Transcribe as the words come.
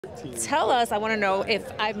Tell us, I want to know, if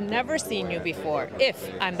I've never seen you before,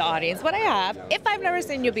 if I'm the audience, but I have, if I've never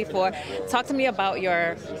seen you before, talk to me about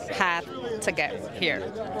your path to get here.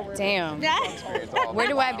 Damn. Where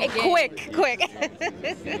do I begin?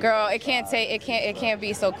 Quick. Girl, it can't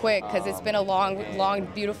be so quick because it's been a long,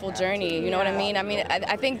 beautiful journey. You know what I mean?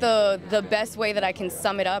 I think the best way that I can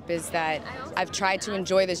sum it up is that I've tried to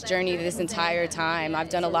enjoy this journey this entire time. I've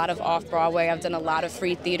done a lot of off-Broadway. I've done a lot of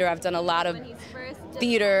free theater. I've done a lot of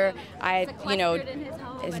theater. I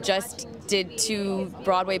just did 2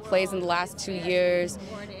 Broadway plays in the last 2 years.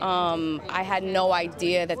 I had no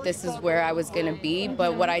idea that this is where I was going to be,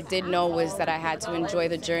 but what I did know was that I had to enjoy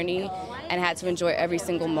the journey and had to enjoy every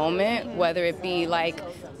single moment, whether it be like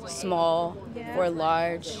small or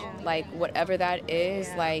large, like whatever that is,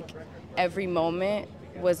 like every moment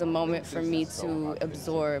was a moment for me to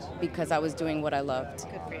absorb because I was doing what I loved.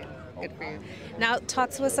 Good for you. Good for you. Now, talk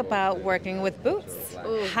to us about working with Boots.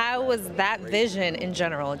 Ooh. How was that vision in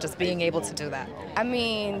general, just being able to do that? I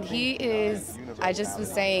mean, he is, I just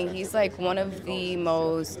was saying, he's like one of the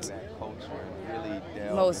most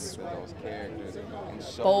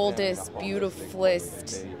boldest,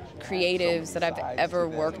 beautifulest creatives that I've ever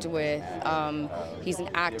worked with. He's an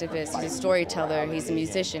activist, he's a storyteller, he's a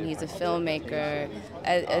musician, he's a filmmaker,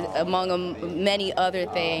 among many other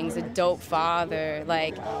things, a dope father.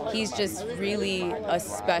 Like, he's just really a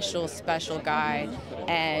special, special guy.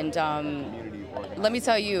 And let me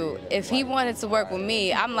tell you, if he wanted to work with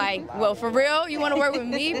me, I'm like, well, for real? You want to work with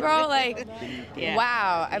me, bro? Like, yeah.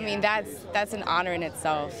 Wow. I mean, that's an honor in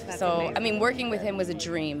itself. That's so, amazing. I mean, working with him was a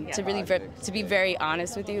dream. Yeah. To be very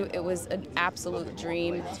honest with you, it was an absolute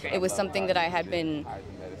dream. It was something that I had been,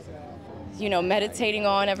 meditating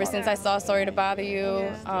on ever since I saw Sorry to Bother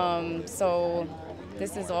You. So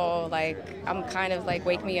this is all like, I'm kind of like,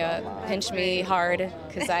 wake me up, pinch me hard,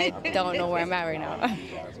 because I don't know where I'm at right now.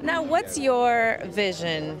 Now, what's your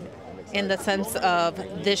vision in the sense of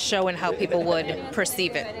this show and how people would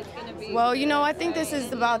perceive it? Well, I think this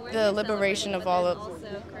is about the liberation of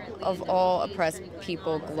all oppressed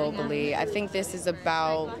people globally. I think this is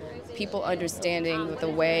about people understanding the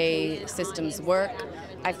way systems work.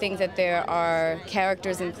 I think that there are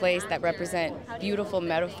characters in place that represent beautiful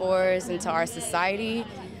metaphors into our society,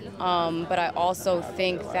 but I also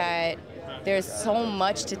think that there's so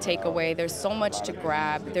much to take away. There's so much to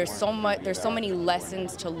grab. There's so many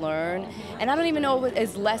lessons to learn, and I don't even know what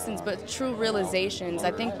is lessons, but true realizations.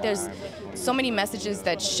 I think there's so many messages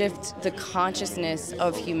that shift the consciousness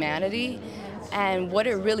of humanity and what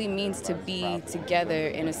it really means to be together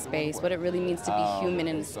in a space, what it really means to be human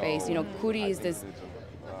in a space. Kuri is this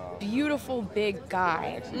beautiful big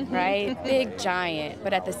guy, right? Big giant,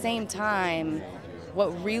 but at the same time,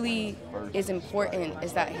 what really is important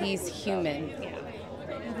is that he's human.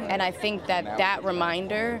 And I think that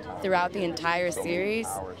reminder throughout the entire series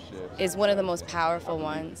is one of the most powerful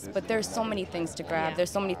ones. But there's so many things to grab. There's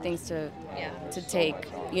so many things to take,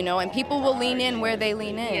 and people will lean in where they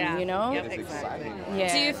lean in, Yep, exactly.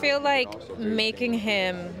 Yeah. Do you feel like making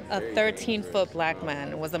him a 13-foot black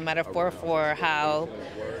man was a metaphor for how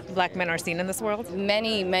black men are seen in this world?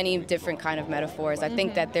 Many, many different kind of metaphors. I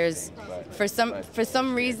think that there's, for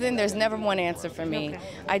some reason, there's never one answer for me. Okay.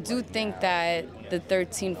 I do think that the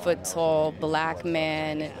 13-foot tall black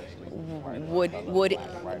man would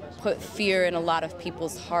put fear in a lot of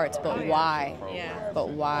people's hearts, but why? Yeah. But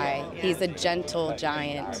why? Yeah. He's a gentle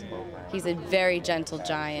giant. He's a very gentle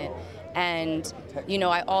giant. And,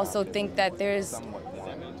 I also think that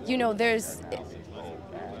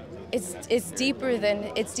it's deeper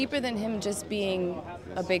than him just being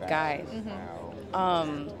a big guy.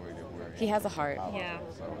 He has a heart. Yeah.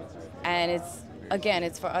 And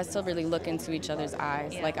it's for us to really look into each other's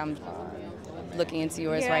eyes. Yeah. Like I'm looking into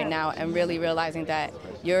yours right now and really realizing that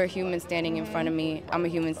you're a human standing in front of me, I'm a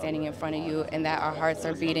human standing in front of you, and that our hearts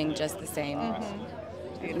are beating just the same.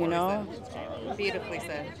 Beautifully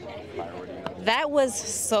said. That was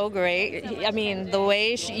so great. I mean, the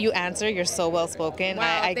way you answer, you're so well spoken.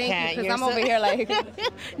 Wow, I thank can't. you, 'cause I'm over here like.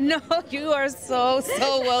 No, you are so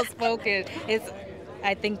well spoken.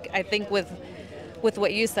 I think with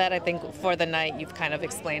what you said, I think for the night you've kind of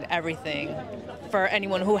explained everything. For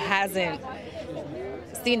anyone who hasn't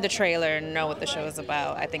seen the trailer and know what the show is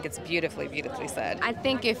about, I think it's beautifully said. I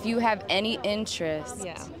think if you have any interest,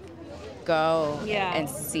 go and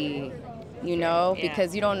see.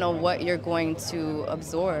 Because you don't know what you're going to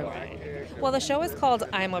absorb. Well, the show is called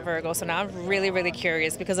I'm a Virgo, so now I'm really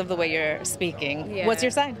curious because of the way you're speaking. Yeah. What's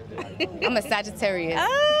your sign? I'm a Sagittarius.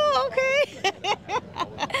 Oh, okay.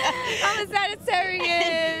 I'm a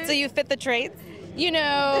Sagittarius. So you fit the traits?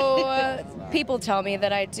 People tell me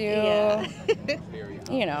that I do. Yeah.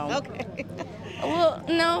 you know. Okay. Well,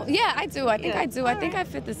 no, yeah, I do. I think I do. I think I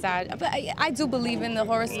fit the side. But I do believe in the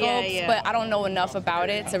horoscopes, but I don't know enough about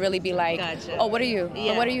it to really be like, oh, what are you? Yeah.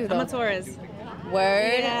 But what are you, though? I'm a Taurus.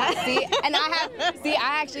 Word. Yeah. See, and I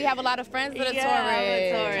actually have a lot of friends that are Taurus. I'm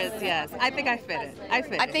a Taurus, yes. I think I fit it.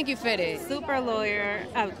 I think you fit it. Super loyal.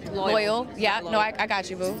 Loyal. Yeah, no, I got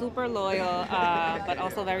you, boo. Super loyal, but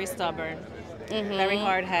also very stubborn. Very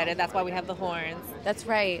hard-headed. That's why we have the horns. That's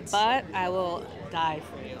right. But I will die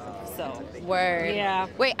for you. So. Word. Yeah.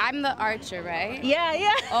 Wait, I'm the archer, right? Yeah,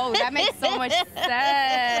 yeah. Oh, that makes so much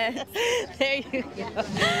sense. There you go.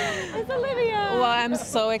 It's Olivia. Well, I'm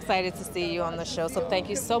so excited to see you on the show. So thank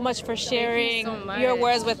you so much for sharing so much. your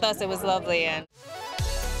words with us. It was lovely. And